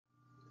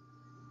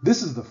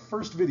This is the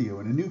first video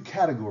in a new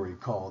category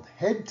called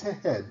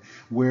Head-to-Head,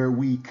 where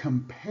we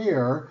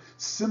compare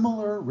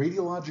similar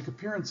radiologic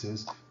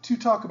appearances to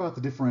talk about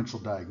the differential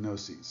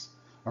diagnoses.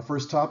 Our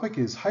first topic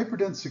is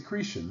hyperdense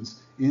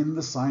secretions in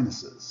the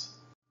sinuses.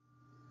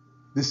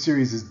 This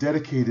series is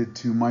dedicated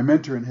to my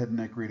mentor in head and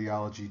neck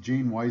radiology,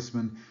 Jane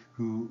Weissman,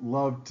 who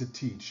loved to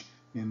teach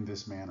in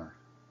this manner.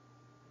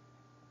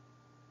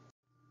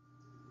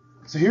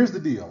 So here's the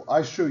deal.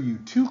 I show you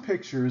two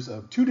pictures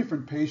of two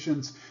different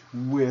patients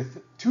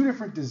with two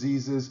different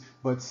diseases,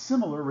 but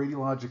similar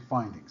radiologic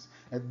findings.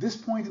 At this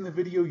point in the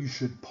video, you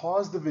should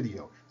pause the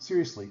video.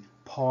 Seriously,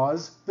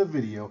 pause the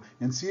video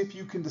and see if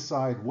you can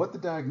decide what the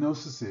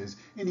diagnosis is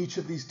in each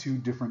of these two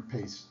different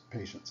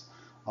patients.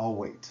 I'll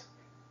wait.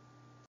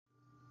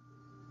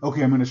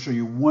 Okay, I'm going to show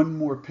you one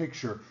more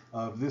picture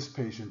of this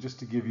patient just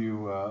to give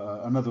you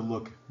another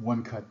look,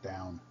 one cut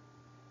down.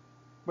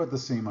 But the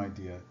same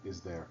idea is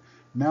there.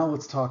 Now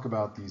let's talk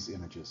about these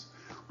images.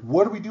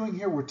 What are we doing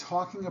here? We're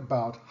talking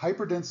about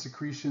hyperdense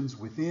secretions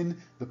within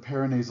the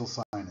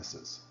paranasal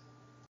sinuses.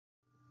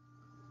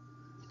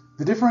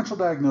 The differential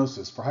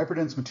diagnosis for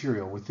hyperdense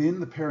material within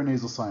the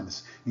paranasal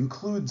sinus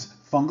includes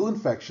fungal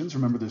infections.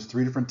 Remember, there's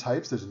three different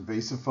types. There's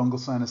invasive fungal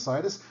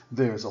sinusitis,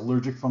 there's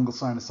allergic fungal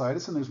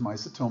sinusitis, and there's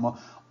mycetoma.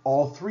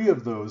 All three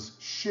of those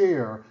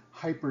share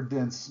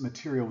hyperdense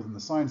material within the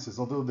sinuses,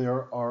 although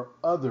there are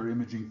other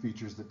imaging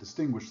features that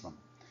distinguish them.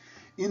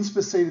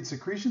 Inspissated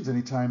secretions,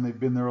 anytime they've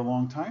been there a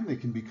long time, they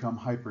can become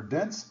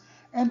hyperdense.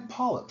 And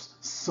polyps,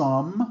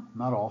 some,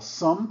 not all,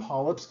 some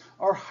polyps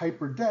are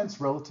hyperdense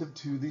relative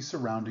to the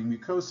surrounding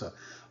mucosa.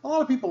 A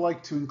lot of people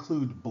like to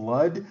include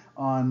blood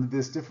on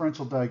this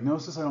differential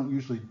diagnosis. I don't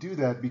usually do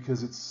that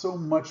because it's so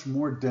much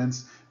more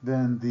dense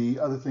than the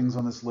other things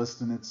on this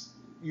list, and it's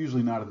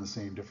usually not in the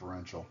same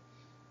differential.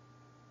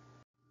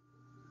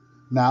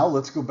 Now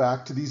let's go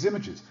back to these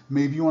images.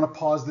 Maybe you want to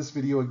pause this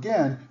video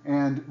again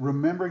and,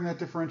 remembering that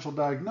differential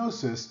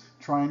diagnosis,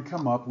 try and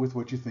come up with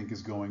what you think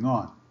is going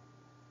on.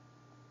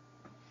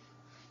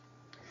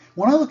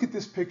 When I look at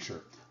this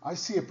picture, I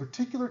see a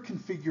particular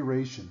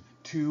configuration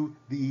to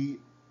the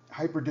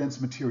hyperdense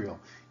material.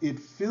 It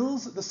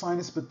fills the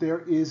sinus, but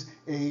there is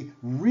a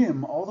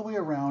rim all the way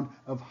around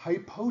of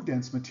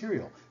hypodense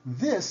material.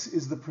 This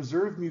is the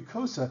preserved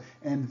mucosa,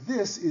 and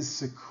this is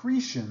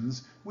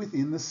secretions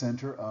within the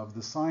center of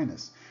the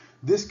sinus.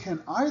 This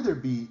can either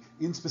be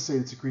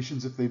inspissated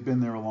secretions if they've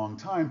been there a long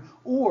time,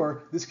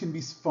 or this can be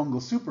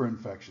fungal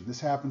superinfection. This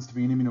happens to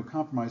be an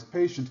immunocompromised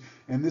patient,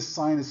 and this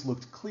sinus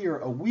looked clear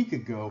a week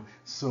ago,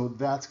 so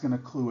that's going to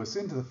clue us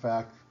into the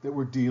fact that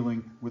we're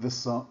dealing with a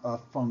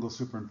fungal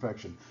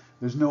superinfection.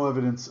 There's no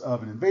evidence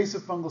of an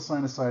invasive fungal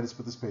sinusitis,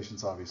 but this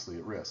patient's obviously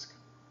at risk.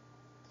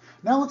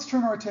 Now let's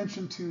turn our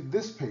attention to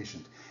this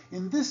patient.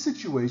 In this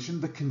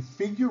situation, the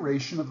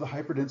configuration of the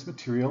hyperdense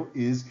material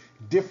is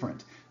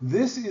different.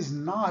 This is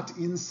not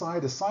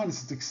inside a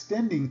sinus. It's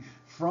extending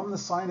from the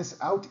sinus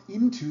out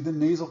into the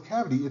nasal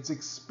cavity. It's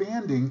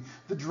expanding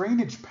the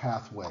drainage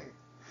pathway.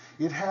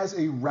 It has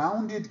a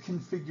rounded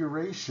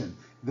configuration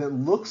that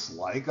looks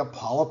like a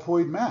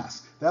polypoid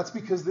mass. That's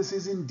because this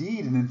is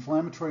indeed an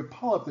inflammatory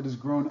polyp that has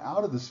grown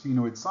out of the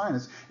sphenoid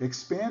sinus,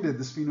 expanded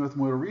the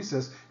sphenoethmoidal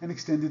recess, and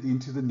extended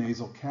into the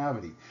nasal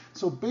cavity.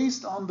 So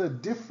based on the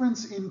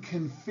difference in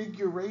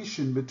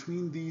configuration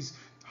between these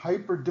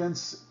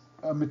hyperdense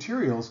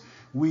materials,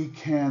 we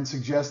can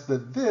suggest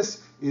that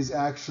this is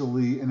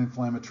actually an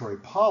inflammatory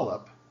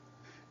polyp,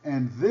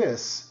 and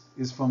this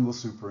is fungal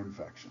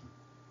superinfection.